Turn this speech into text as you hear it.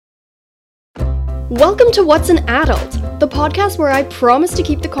Welcome to What's an Adult, the podcast where I promise to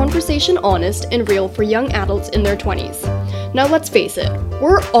keep the conversation honest and real for young adults in their 20s. Now let's face it,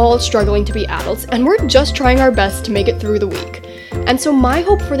 we're all struggling to be adults and we're just trying our best to make it through the week. And so my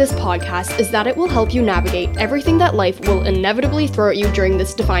hope for this podcast is that it will help you navigate everything that life will inevitably throw at you during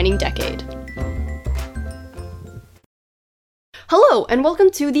this defining decade. Hello, and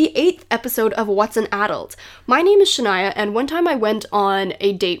welcome to the 8th episode of What's an Adult. My name is Shania, and one time I went on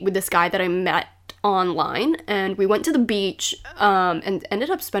a date with this guy that I met online, and we went to the beach, and ended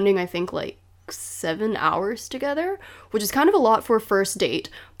up spending, I think, like 7 hours together, which is kind of a lot for a first date,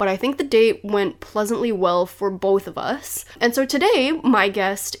 but I think the date went pleasantly well for both of us. And so today, my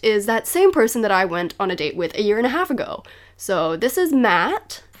guest is that same person that I went on a date with a year and a half ago. So this is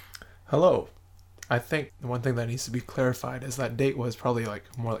Matt. Hello. I think the one thing that needs to be clarified is that date was probably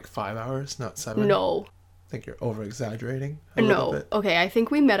more like 5 hours, not 7. No. I think you're over-exaggerating a little bit. Okay, I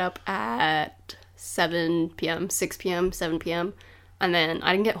think we met up at 7 p.m., 6 p.m., 7 p.m., and then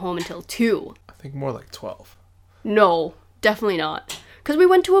I didn't get home until 2. I think more like 12. No, definitely not. Because we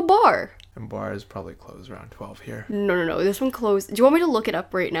went to a bar. And bars probably close around 12 here. No, this one closed. Do you want me to look it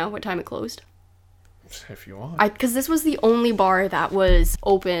up right now, what time it closed? If you want. Because this was the only bar that was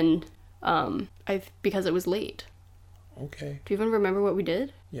open, because it was late. Okay. Do you even remember what we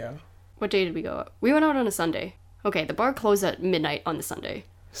did? Yeah. What day did we go out? We went out on a Sunday. Okay, the bar closed at midnight on the Sunday.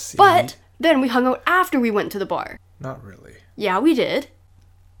 See? But then we hung out after we went to the bar. Not really. Yeah, we did.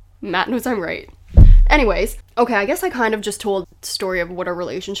 Matt knows I'm right. Anyways, okay, I guess I kind of just told the story of what our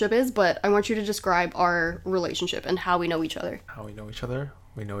relationship is, but I want you to describe our relationship and how we know each other. How we know each other?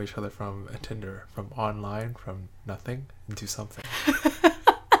 We know each other from Tinder, from online, from nothing into something.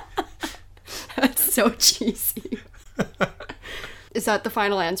 That's so cheesy. Is that the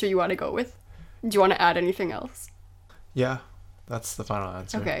final answer you want to go with? Do you want to add anything else? Yeah, that's the final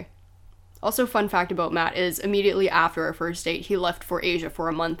answer. Okay. Also, fun fact about Matt is immediately after our first date, he left for Asia for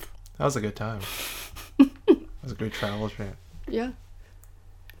a month. That was a good time. It was a great travel trip. Yeah.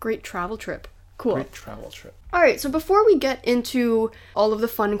 Great travel trip. Cool. Great travel trip. Alright, so before we get into all of the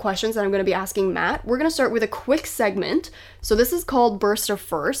fun questions that I'm going to be asking Matt, we're going to start with a quick segment. So this is called Burst of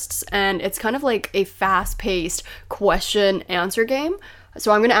Firsts, and it's kind of like a fast-paced question-answer game.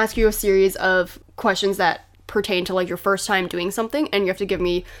 So I'm going to ask you a series of questions that pertain to your first time doing something, and you have to give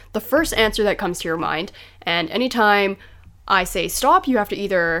me the first answer that comes to your mind. And anytime I say stop, you have to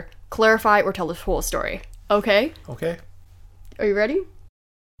either clarify or tell the whole story. Okay? Okay. Are you ready?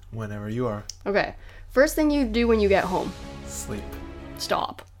 Whenever you are. Okay. First thing you do when you get home. Sleep.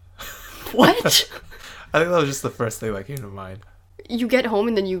 Stop. What? I think that was just the first thing that came to mind. You get home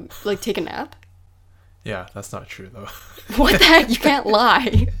and then you, take a nap? Yeah, that's not true, though. What the heck? You can't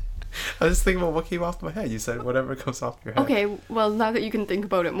lie. I was just thinking about what came off my head. You said whatever comes off your head. Okay, well, now that you can think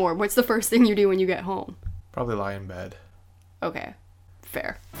about it more, what's the first thing you do when you get home? Probably lie in bed. Okay.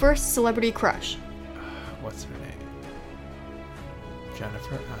 Fair. First celebrity crush. What's her name?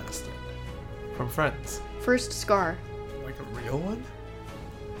 Jennifer Aniston. From Friends. First scar. Like a real one?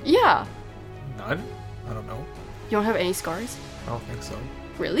 Yeah. None? I don't know. You don't have any scars? I don't think so.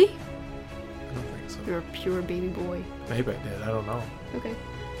 Really? I don't think so. You're a pure baby boy. Maybe I did. I don't know. Okay.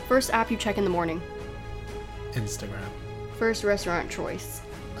 First app you check in the morning. Instagram. First restaurant choice.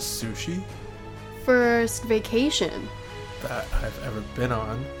 Sushi First vacation. that I've ever been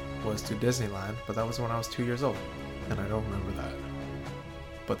on was to Disneyland, but that was when I was 2 years old, and I don't remember that.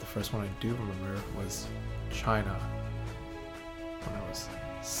 But the first one I do remember was China when I was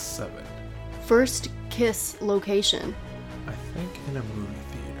 7. First kiss location. I think in a movie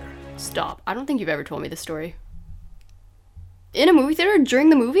theater. Stop. I don't think you've ever told me this story. In a movie theater during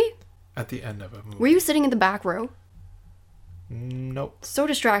the movie? At the end of a movie. Were you sitting in the back row? Nope. So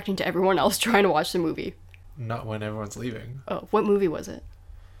distracting to everyone else trying to watch the movie. Not when everyone's leaving. Oh, what movie was it?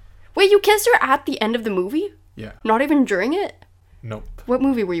 Wait, you kissed her at the end of the movie? Yeah. Not even during it? Nope. What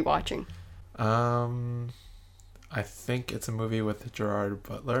movie were you watching? I think it's a movie with Gerard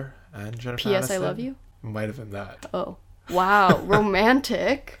Butler and Jennifer P.S. Aniston. I Love You? Might have been that. Oh. Wow.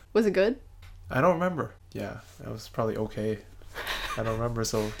 Romantic. Was it good? I don't remember. Yeah, it was probably okay. I don't remember,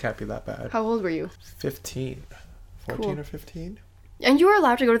 so it can't be that bad. How old were you? 15. 14 Cool. or 15? And you were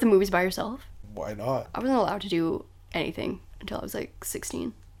allowed to go to the movies by yourself? Why not? I wasn't allowed to do anything until I was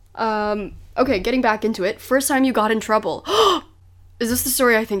 16. Okay, getting back into it. First time you got in trouble. Is this the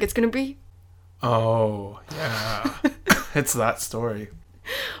story I think it's gonna be? Oh, yeah. It's that story.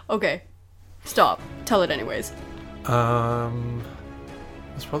 Okay. Stop. Tell it anyways. It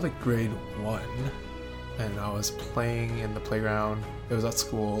was probably grade 1, and I was playing in the playground. It was at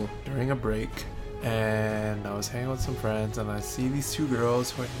school during a break, And I was hanging out with some friends, and I see these two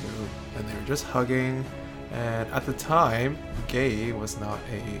girls who I knew, and they were just hugging. And at the time, gay was not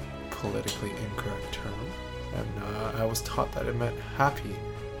a politically incorrect term, and I was taught that it meant happy.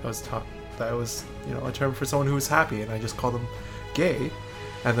 I was taught that it was, a term for someone who was happy, and I just called them gay.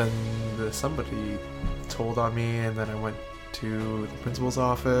 And then somebody told on me, and then I went to the principal's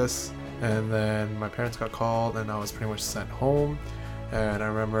office, and then my parents got called, and I was pretty much sent home. And I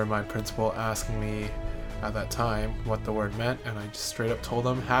remember my principal asking me at that time what the word meant, and I just straight up told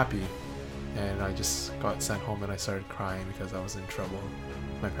him happy. And I just got sent home, and I started crying because I was in trouble.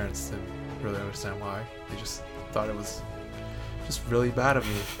 My parents didn't really understand why. They just thought it was just really bad of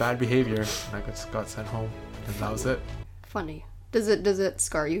me, bad behavior, and I just got sent home, and that was it. Funny. Does it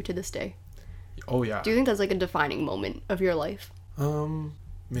scar you to this day? Oh yeah. Do you think that's like a defining moment of your life?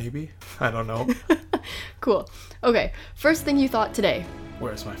 Maybe. I don't know. Cool. Okay, first thing you thought today.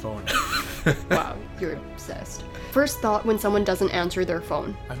 Where's my phone? Wow, you're obsessed. First thought when someone doesn't answer their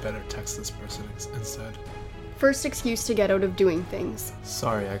phone. I better text this person instead. First excuse to get out of doing things.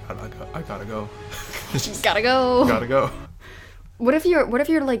 Sorry, I gotta go. Gotta go. Gotta go. What if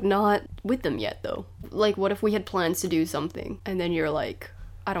you're like not with them yet though? Like what if we had plans to do something and then you're like,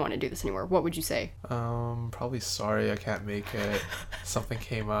 I don't want to do this anymore. What would you say? Probably sorry, I can't make it. Something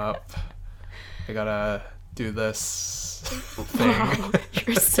came up. I gotta do this thing. Wow,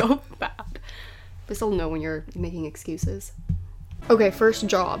 you're so bad. I still know when you're making excuses. Okay, first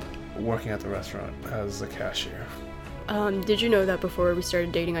job. Working at the restaurant as a cashier. Did you know that before we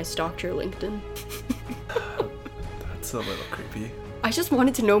started dating I stalked your LinkedIn? That's a little creepy. I just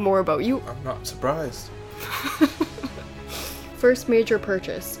wanted to know more about you. I'm not surprised. First major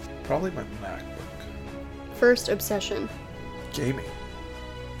purchase. Probably my MacBook. First obsession. Gaming.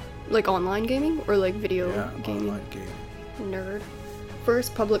 Like online gaming or like video gaming? Online gaming. Nerd.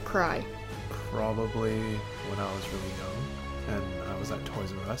 First public cry. Probably when I was really young and I was at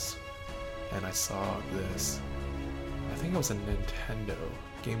Toys R Us and I saw this, I think it was a Nintendo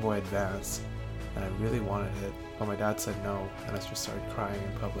Game Boy Advance, and I really wanted it, but my dad said no, and I just started crying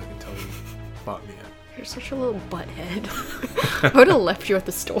in public until he bought me it. You're such a little butthead. I would have left you at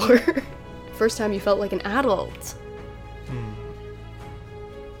the store. First time you felt like an adult.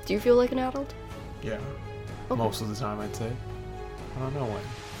 Do you feel like an adult? Yeah. Okay. Most of the time, I'd say. I don't know when.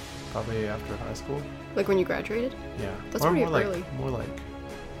 Probably after high school. Like when you graduated? Yeah. That's or pretty more early. More like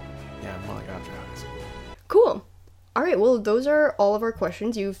after high school. Cool. Alright, well, those are all of our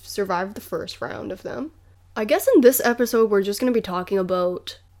questions. You've survived the first round of them. I guess in this episode, we're just going to be talking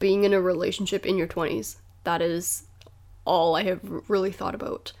about being in a relationship in your 20s. That is all I have really thought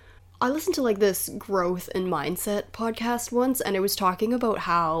about. I listened to like this growth and mindset podcast once, and it was talking about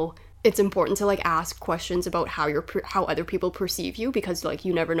how it's important to like ask questions about how other people perceive you, because like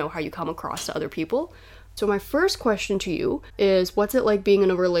you never know how you come across to other people. So my first question to you is, what's it like being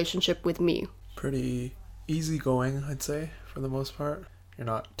in a relationship with me? Pretty easygoing, I'd say, for the most part. You're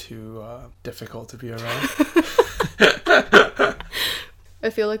not too difficult to be around. I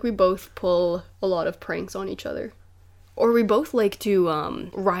feel like we both pull a lot of pranks on each other. Or we both like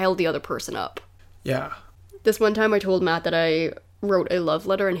to rile the other person up. Yeah. This one time I told Matt that I wrote a love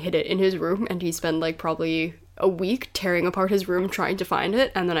letter and hid it in his room, and he spent like probably a week tearing apart his room trying to find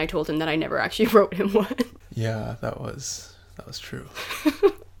it, and then I told him that I never actually wrote him one. Yeah, that was true.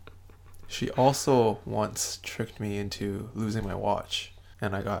 She also once tricked me into losing my watch,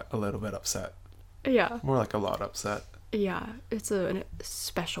 and I got a little bit upset. Yeah. More like a lot upset. Yeah, it's a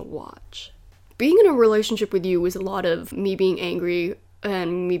special watch. Being in a relationship with you was a lot of me being angry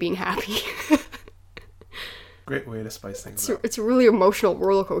and me being happy. Great way to spice things up. It's a really emotional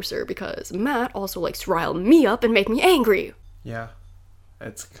roller coaster because Matt also likes to rile me up and make me angry. Yeah,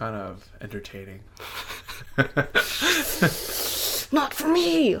 it's kind of entertaining. Not for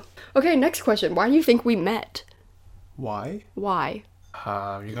me! Okay, next question. Why do you think we met? Why? Why?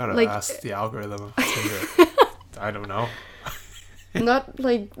 You gotta Like, ask the algorithm of Tinder. I don't know. Not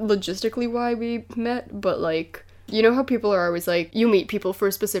like logistically why we met, but like, you know how people are always like, you meet people for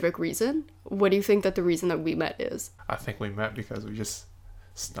a specific reason? What do you think that the reason that we met is? I think we met because we just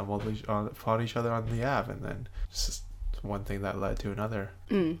stumbled upon each other on the app, and then it's just one thing that led to another.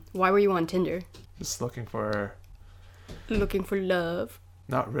 Why were you on Tinder? Just looking for love.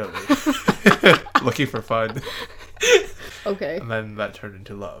 Not really. Looking for fun. Okay. And then that turned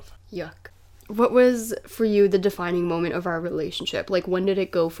into love. Yuck. What was, for you, the defining moment of our relationship? Like, when did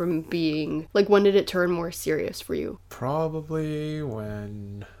it go from being... Like, when did it turn more serious for you? Probably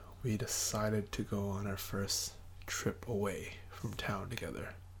when we decided to go on our first trip away from town together,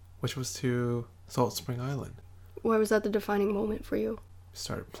 which was to Salt Spring Island. Why was that the defining moment for you? We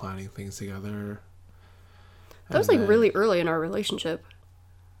started planning things together, That was like really early in our relationship.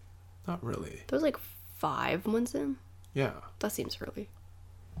 Not really. That was like 5 months in. Yeah. That seems early.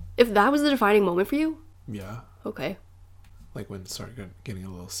 If that was the defining moment for you, Yeah. okay. Like when it started getting a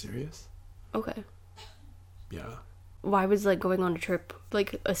little serious. Okay. Yeah. Why was like going on a trip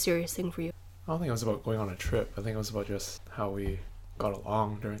like a serious thing for you? I don't think it was about going on a trip. I think it was about just how we got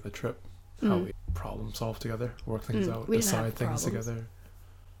along during the trip. How we problem solve together, work things out, we didn't have decide things problems. together.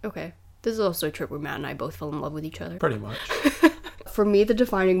 Okay. This is also a trip where Matt and I both fell in love with each other. Pretty much. For me, the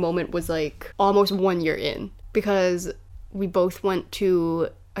defining moment was like almost 1 year in, because we both went to,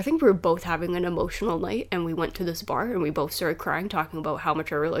 I think we were both having an emotional night, and we went to this bar and we both started crying, talking about how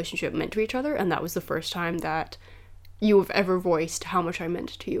much our relationship meant to each other. And that was the first time that you have ever voiced how much I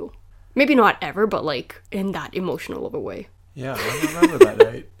meant to you. Maybe not ever, but like in that emotional of a way. Yeah, I remember that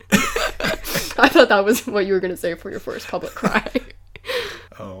night. I thought that was what you were going to say for your first public cry.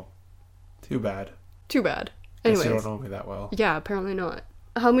 Oh, too bad. Too bad. Guess Anyways. you don't know me that well. Yeah, apparently not.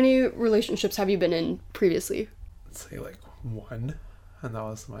 How many relationships have you been in previously? Let's say like 1, and that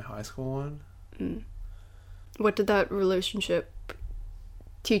was my high school one. What did that relationship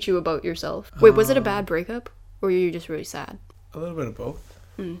teach you about yourself? Wait, was it a bad breakup? Or were you just really sad? A little bit of both.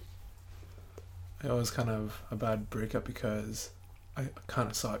 It was kind of a bad breakup because I kind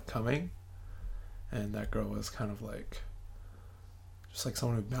of saw it coming, and that girl was kind of like just like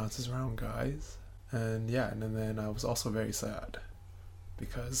someone who bounces around guys. And yeah, and then I was also very sad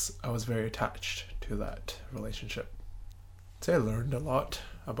because I was very attached to that relationship. So I learned a lot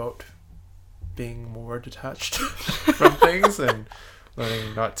about being more detached from things and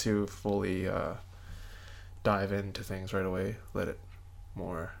learning not to fully dive into things right away. Let it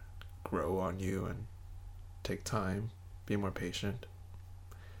more grow on you and take time, be more patient.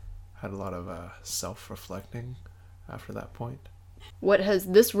 Had a lot of self-reflecting after that point. What has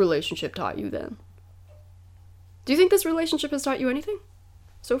this relationship taught you then? Do you think this relationship has taught you anything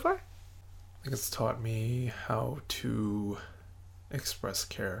so far? I think it's taught me how to express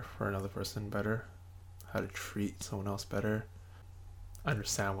care for another person better, how to treat someone else better,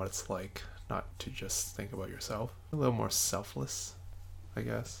 understand what it's like not to just think about yourself. A little more selfless, I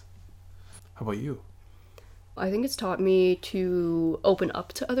guess. How about you? I think it's taught me to open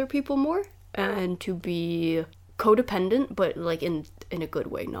up to other people more and to be codependent, but like in a good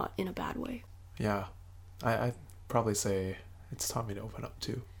way, not in a bad way. Yeah, I'd probably say it's taught me to open up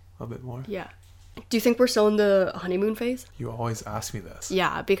too a bit more. Yeah. Do you think we're still in the honeymoon phase? You always ask me this.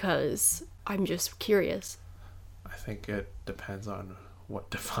 Yeah, because I'm just curious. I think it depends on what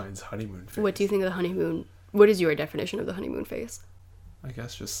defines honeymoon phase. What do you think of the honeymoon? What is your definition of the honeymoon phase? I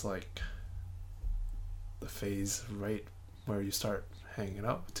guess just like the phase right where you start hanging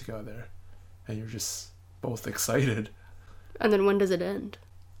out together and you're just both excited. And then when does it end?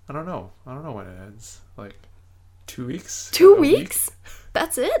 I don't know when it ends. Like 2 weeks? 2 A weeks? week?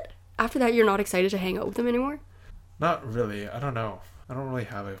 That's it? After that, you're not excited to hang out with them anymore? Not really. I don't know. I don't really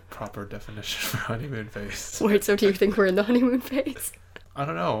have a proper definition for honeymoon phase. Wait, so do you think we're in the honeymoon phase? I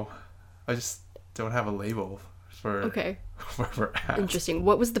don't know. I just don't have a label for Okay. where we're at. Interesting.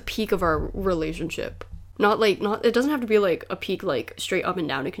 What was the peak of our relationship? Not it doesn't have to be like a peak like straight up and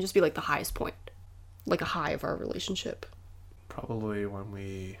down. It can just be like the highest point. Like a high of our relationship. Probably when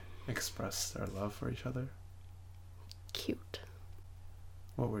we expressed our love for each other. Cute.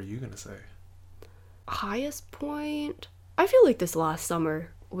 What were you gonna say? Highest point? I feel like this last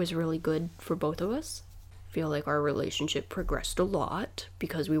summer was really good for both of us. I feel like our relationship progressed a lot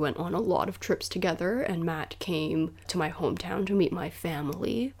because we went on a lot of trips together and Matt came to my hometown to meet my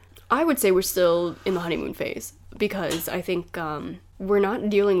family. I would say we're still in the honeymoon phase because I think we're not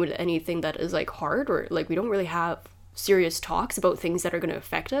dealing with anything that is like hard or like we don't really have serious talks about things that are going to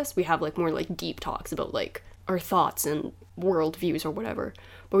affect us. We have like more like deep talks about like our thoughts and world views or whatever.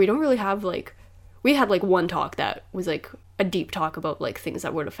 But we don't really have like, we had like one talk that was like a deep talk about like things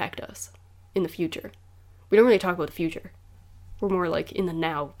that would affect us in the future. We don't really talk about the future. We're more like in the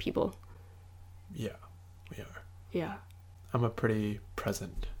now people. Yeah, we are. Yeah. I'm a pretty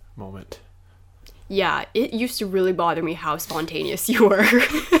present moment. Yeah, it used to really bother me how spontaneous you were.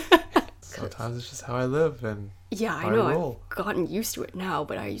 Sometimes it's just how I live and Yeah, I I know. roll. I've gotten used to it now,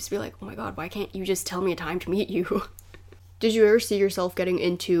 but I used to be like, oh my god, why can't you just tell me a time to meet you? Did you ever see yourself getting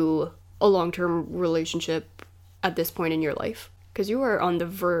into a long-term relationship at this point in your life? Because you are on the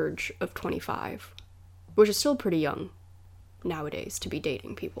verge of 25, which is still pretty young nowadays to be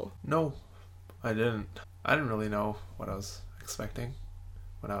dating people. No, I didn't. I didn't really know what I was expecting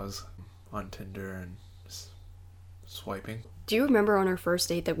when I was on Tinder and just swiping. Do you remember on our first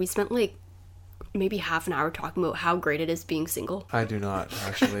date that we spent like maybe half an hour talking about how great it is being single? I do not,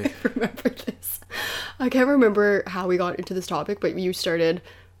 actually. I remember this. I can't remember how we got into this topic, but we started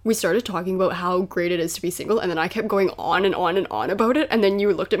talking about how great it is to be single, and then I kept going on and on and on about it, and then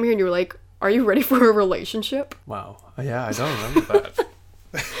you looked at me and you were like, are you ready for a relationship? Wow. Yeah, I don't remember that.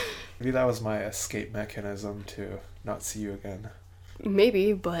 Maybe that was my escape mechanism to not see you again.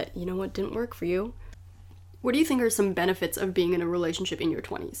 Maybe, but you know what didn't work for you? What do you think are some benefits of being in a relationship in your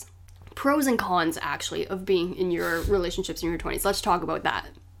 20s? Pros and cons, actually, of being in your relationships in your 20s. Let's talk about that.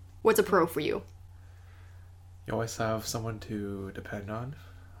 What's a pro for you? You always have someone to depend on.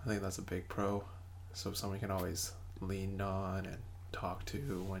 I think that's a big pro. So someone you can always lean on and talk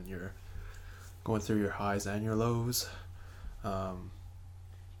to when you're going through your highs and your lows.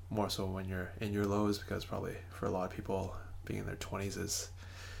 More so when you're in your lows, because probably for a lot of people, being in their 20s is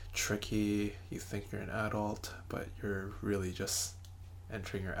tricky. You think you're an adult, but you're really just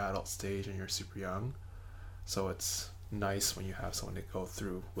entering your adult stage and you're super young. So it's nice when you have someone to go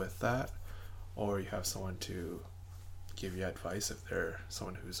through with that, or you have someone to give you advice if they're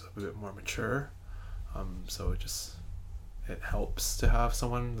someone who's a bit more mature. So it helps to have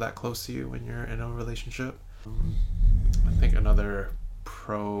someone that close to you when you're in a relationship. I think another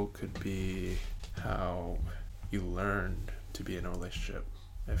pro could be how you learn to be in a relationship.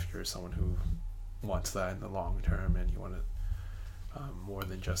 If you're someone who wants that in the long term and you want to more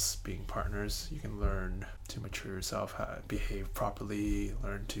than just being partners, you can learn to mature yourself, how to behave properly,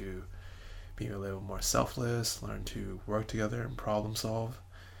 learn to be a little more selfless, learn to work together and problem solve,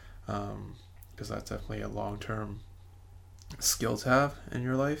 because that's definitely a long-term skill to have in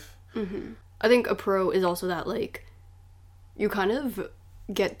your life. Mm-hmm. I think a pro is also that, like, you kind of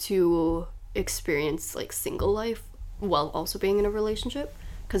get to experience, like, single life while also being in a relationship,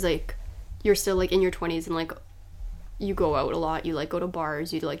 because, like, you're still, like, in your 20s and, like, you go out a lot, you, like, go to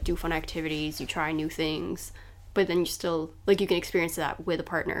bars, you, like, do fun activities, you try new things, but then you still, like, you can experience that with a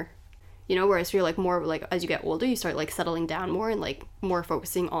partner, you know, whereas you're, like, more, like, as you get older, you start, like, settling down more and, like, more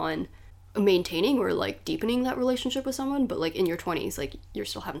focusing on maintaining or, like, deepening that relationship with someone, but, like, in your 20s, like, you're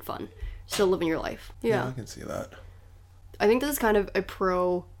still having fun, still living your life. Yeah, I can see that. I think this is kind of a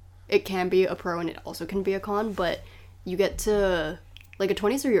pro. It can be a pro and it also can be a con, but you get to, like, a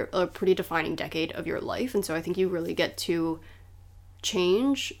 20s are a pretty defining decade of your life, and so I think you really get to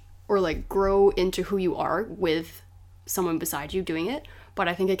change or, like, grow into who you are with someone beside you doing it. But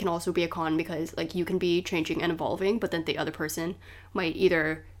I think it can also be a con because, like, you can be changing and evolving, but then the other person might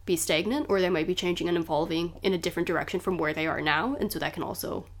either be stagnant or they might be changing and evolving in a different direction from where they are now, and so that can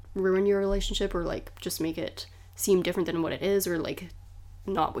also ruin your relationship or, like, just make it seem different than what it is, or, like,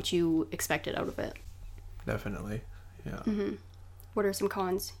 not what you expected out of it. Definitely, yeah. Mm-hmm. What are some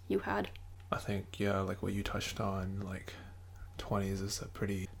cons you had? I think, yeah, like what you touched on, like, 20s is a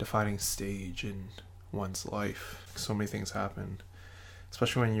pretty defining stage in one's life. So many things happen,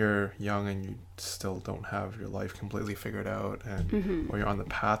 especially when you're young and you still don't have your life completely figured out, and or you're on the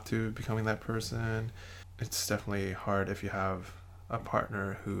path to becoming that person. It's definitely hard if you have a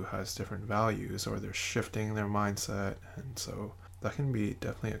partner who has different values or they're shifting their mindset, and so that can be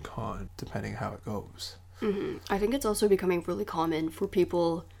definitely a con depending how it goes. I think it's also becoming really common for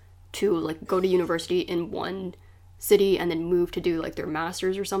people to, like, go to university in one city and then move to do, like, their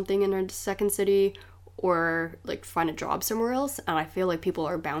master's or something in a second city, or, like, find a job somewhere else. And I feel like people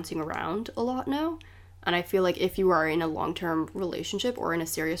are bouncing around a lot now, and I feel like if you are in a long-term relationship or in a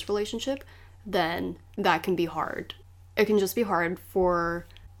serious relationship, then that can be hard. It can just be hard for,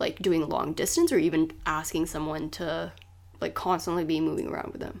 like, doing long distance or even asking someone to, like, constantly be moving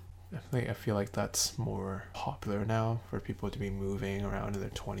around with them. Definitely, I feel like that's more popular now for people to be moving around in their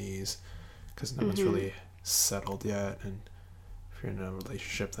 20s because no one's really settled yet. And if you're in a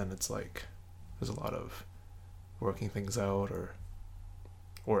relationship, then it's like there's a lot of working things out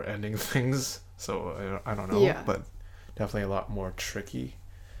or ending things. So I don't know, but definitely a lot more tricky.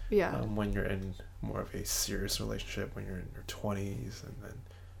 Yeah. When you're in more of a serious relationship, when you're in your 20s, and then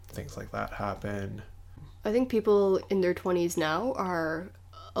things like that happen. I think people in their 20s now are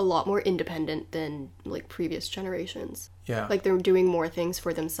a lot more independent than, like, previous generations. Yeah. Like, they're doing more things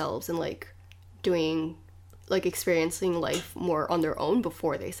for themselves and, like, doing, like, experiencing life more on their own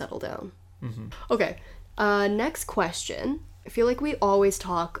before they settle down. Okay. Next question. I feel like we always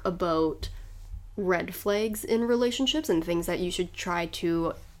talk about red flags in relationships and things that you should try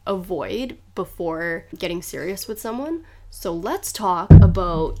to avoid before getting serious with someone. So let's talk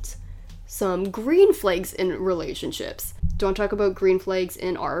about some green flags in relationships. Do you want to talk about green flags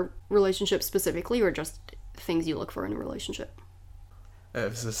in our relationship specifically, or just things you look for in a relationship?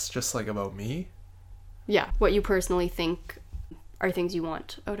 Is this just, like, about me? Yeah, what you personally think are things you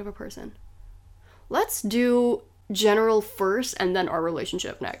want out of a person. Let's do general first and then our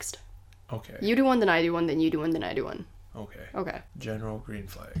relationship next. Okay. You do one, then I do one, then you do one, then I do one. Okay. Okay. General green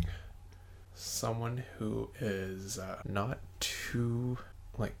flag. Someone who is not too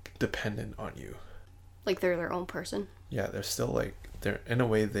like dependent on you. Like they're their own person. Yeah, they're still like they're in a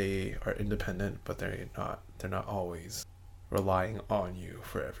way they are independent, but they're not always relying on you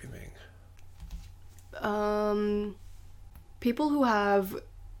for everything. People who have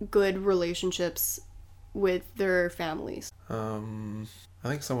good relationships with their families. I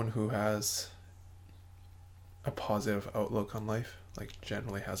think someone who has a positive outlook on life, like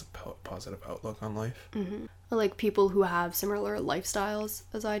generally has a positive outlook on life. Mm-hmm. Like people who have similar lifestyles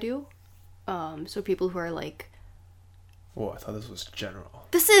as I do. So people who are like... Whoa, I thought this was general.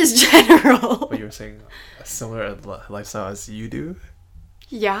 This is general! But you were saying a similar lifestyle as you do?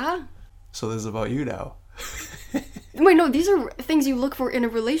 Yeah? So this is about you now. Wait, no, these are things you look for in a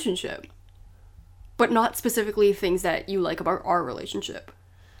relationship. But not specifically things that you like about our relationship.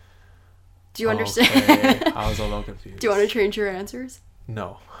 Do you understand? Okay. I was a little confused. Do you want to change your answers?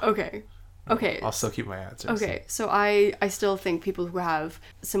 No. Okay. Okay. I'll still keep my answers. Okay, so I still think people who have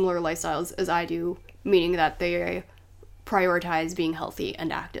similar lifestyles as I do, meaning that they prioritize being healthy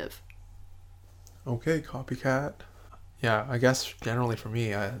and active. Okay, copycat. Yeah, I guess generally for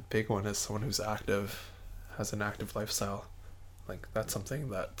me, a big one is someone who's active, has an active lifestyle. Like, that's something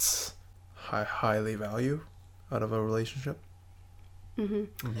that's highly value out of a relationship.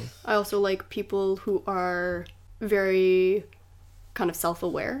 I also like people who are very kind of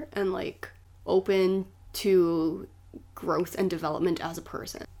self-aware and like open to growth and development as a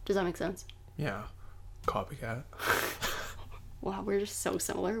person. Does that make sense? Yeah, copycat. Wow, we're just so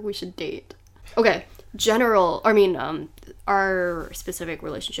similar. We should date. Okay, our specific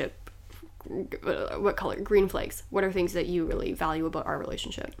relationship, what color? Green flags. What are things that you really value about our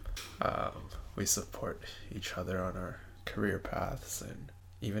relationship? We support each other on our career paths, and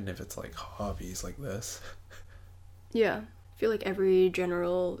even if it's like hobbies like this. Yeah, I feel like every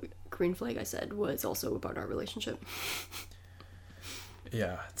general green flag I said was also about our relationship.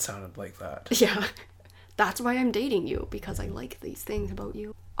 Yeah, it sounded like that. Yeah, that's why I'm dating you, because I like these things about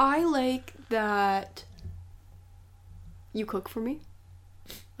you. I like that you cook for me.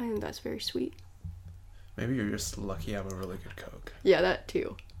 I think that's very sweet. Maybe you're just lucky I'm a really good cook. Yeah, that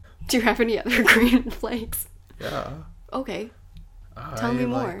too. Do you have any other green flags? Yeah. Okay. Tell me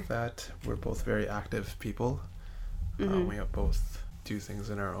more. I like that we're both very active people. We both do things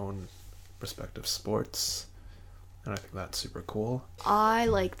in our own respective sports, and I think that's super cool. I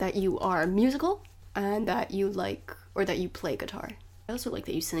like that you are musical and that you play guitar. I also like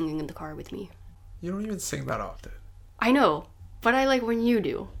that you sing in the car with me. You don't even sing that often. I know, but I like when you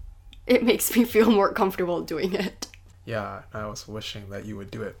do. It makes me feel more comfortable doing it. Yeah, I was wishing that you would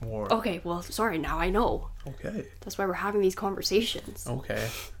do it more. Okay, well, sorry, now I know. Okay. That's why we're having these conversations. Okay.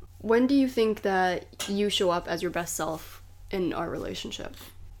 When do you think that you show up as your best self in our relationship?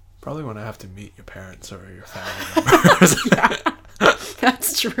 Probably when I have to meet your parents or your family members. Yeah,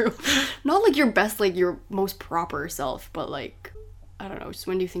 that's true. Not like your best, like your most proper self, but like, I don't know, just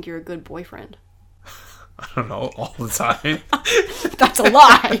when do you think you're a good boyfriend? I don't know, all the time. That's a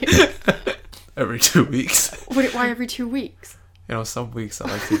lie. Every 2 weeks. Why every 2 weeks? You know, some weeks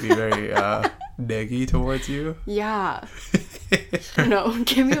I like to be very neggy towards you. Yeah. No,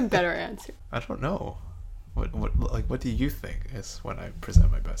 give me a better answer. I don't know. What do you think is when I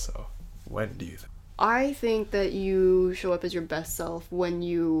present my best self? When do you think? I think that you show up as your best self when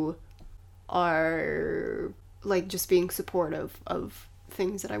you are like just being supportive of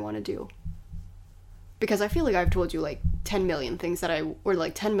things that I want to do. Because I feel like I've told you like 10 million things or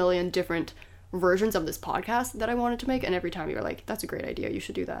like 10 million different versions of this podcast that I wanted to make, and every time you're like, that's a great idea, you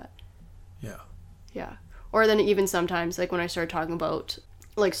should do that. Yeah. Yeah. Or then even sometimes, like when I started talking about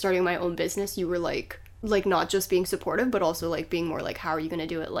like starting my own business, you were like not just being supportive, but also like being more like, how are you going to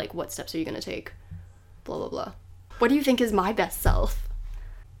do it? Like, what steps are you going to take? Blah, blah, blah. What do you think is my best self?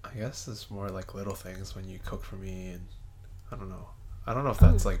 I guess it's more like little things when you cook for me, and I don't know. I don't know if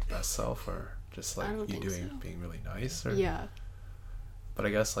that's like best self or just like you being really nice, or yeah. But I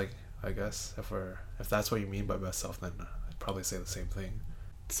guess if that's what you mean by best self, then I'd probably say the same thing.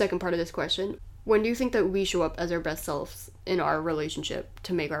 Second part of this question: when do you think that we show up as our best selves in our relationship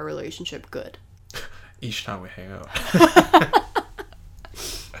to make our relationship good? Each time we hang out.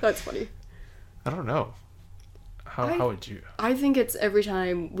 That's funny. I don't know. How would you? I think it's every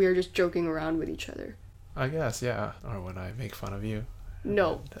time we're just joking around with each other. I guess, yeah. Or when I make fun of you.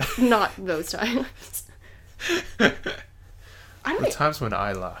 No, not those times. The times when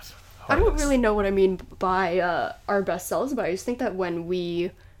I laugh. I don't really know what I mean by our best selves, but I just think that when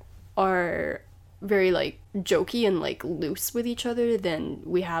we are very like jokey and like loose with each other, then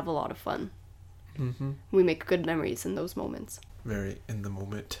we have a lot of fun. Mm-hmm. We make good memories in those moments. Very in the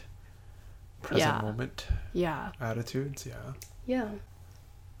moment, present moment Yeah. attitudes. Yeah. Yeah.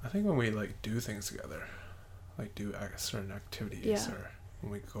 I think when we like do things together, like do certain activities, or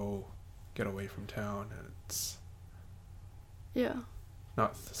when we go get away from town, and it's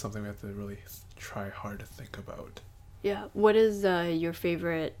not something we have to really try hard to think about. Yeah. What is your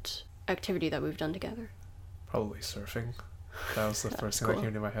favorite activity that we've done together? Probably surfing. That was the first thing that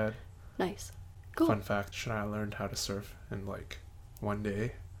came to my head. Nice. Cool. Fun fact, Shania learned how to surf in like one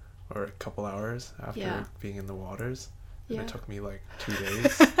day or a couple hours after being in the waters. And it took me like 2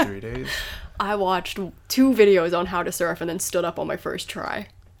 days, 3 days. I watched 2 videos on how to surf and then stood up on my first try.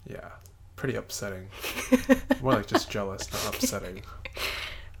 Yeah. Pretty upsetting. More like just jealous, not upsetting.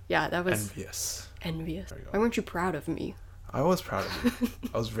 Yeah, that was... Envious. Why weren't you proud of me? I was proud of you.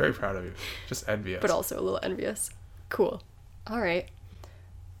 I was very proud of you. Just envious. But also a little envious. Cool. All right.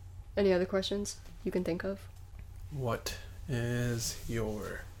 Any other questions you can think of? What is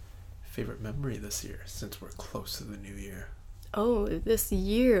your favorite memory this year, since we're close to the new year? Oh, this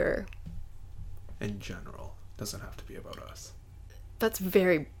year. In general. Doesn't have to be about us. That's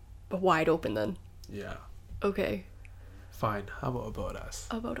very wide open then. Yeah. Okay. Fine. How about us?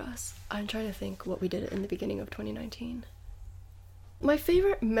 About us. I'm trying to think what we did in the beginning of 2019. My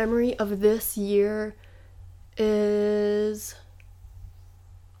favorite memory of this year is...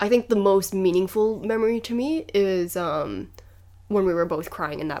 I think the most meaningful memory to me is when we were both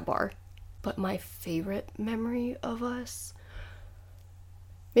crying in that bar. But my favorite memory of us...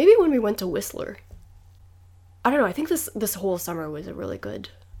 Maybe when we went to Whistler. I don't know, I think this whole summer was a really good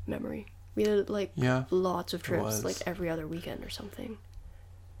memory. We did like lots of trips, like every other weekend or something.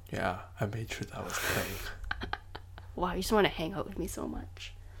 Yeah, I made sure that was the thing. Wow, you just want to hang out with me so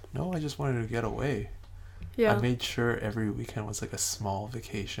much. No, I just wanted to get away. Yeah. I made sure every weekend was like a small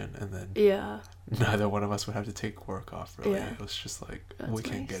vacation, and then neither one of us would have to take work off, really. Yeah. It was just like, we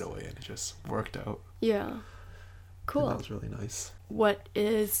can get away, and it just worked out. Yeah. Cool. And that was really nice. What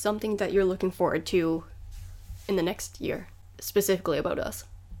is something that you're looking forward to in the next year, specifically about us?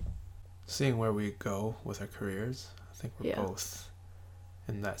 Seeing where we go with our careers. I think we're both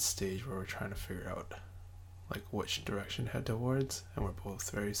in that stage where we're trying to figure out like which direction to head towards, and we're both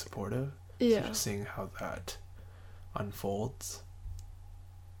very supportive. Yeah. So just seeing how that unfolds.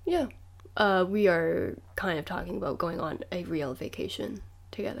 Yeah. We are kind of talking about going on a real vacation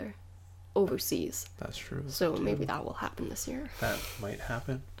together overseas. That's true. So maybe that will happen this year. That might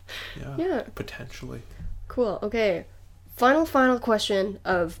happen. Yeah. Yeah. Potentially. Cool. Okay. Final question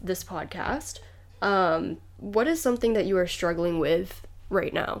of this podcast. What is something that you are struggling with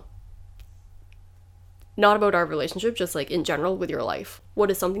right now? Not about our relationship, just like in general with your life.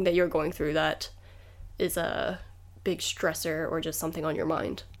 What is something that you're going through that is a big stressor or just something on your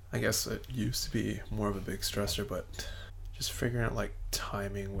mind? I guess it used to be more of a big stressor, but just figuring out like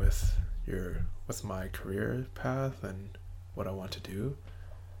timing with my career path and what I want to do.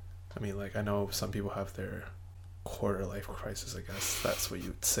 I mean, like, I know some people have their quarter life crisis, I guess that's what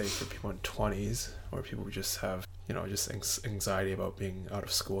you'd say for people in 20s, or people who just have, you know, just anxiety about being out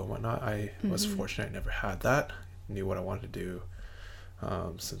of school and whatnot. I was fortunate I never had that. Knew what I wanted to do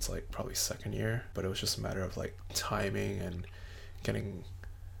since like probably second year, but it was just a matter of like timing and getting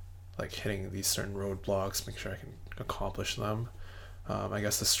like hitting these certain roadblocks, make sure I can accomplish them. I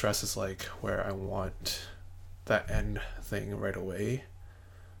guess the stress is like where I want that end thing right away,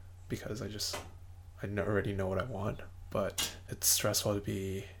 because I already know what I want, but it's stressful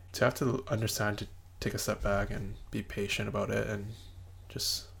to have to understand to take a step back and be patient about it and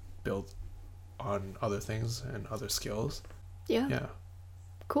just build on other things and other skills. Yeah.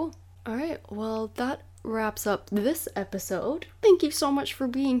 Cool. All right. Well, that wraps up this episode. Thank you so much for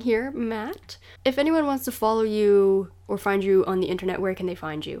being here, Matt. If anyone wants to follow you or find you on the internet, where can they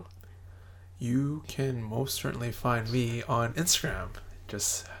find you? You can most certainly find me on Instagram.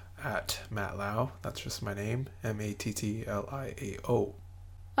 Just at Matt Lau. That's just my name. MATTLIAO. All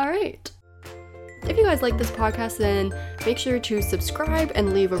right. If you guys like this podcast, then make sure to subscribe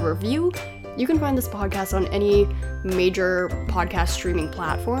and leave a review. You can find this podcast on any major podcast streaming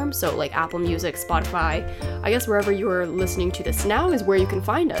platform, so like Apple Music, Spotify. I guess wherever you are listening to this now is where you can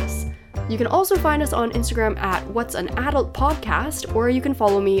find us. You can also find us on Instagram at What's an Adult Podcast, or you can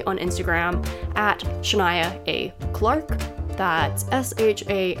follow me on Instagram at Shania A. Clarke. That's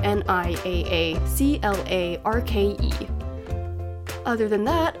SHANIAACLARKE. Other than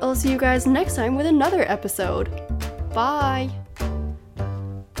that, I'll see you guys next time with another episode. Bye!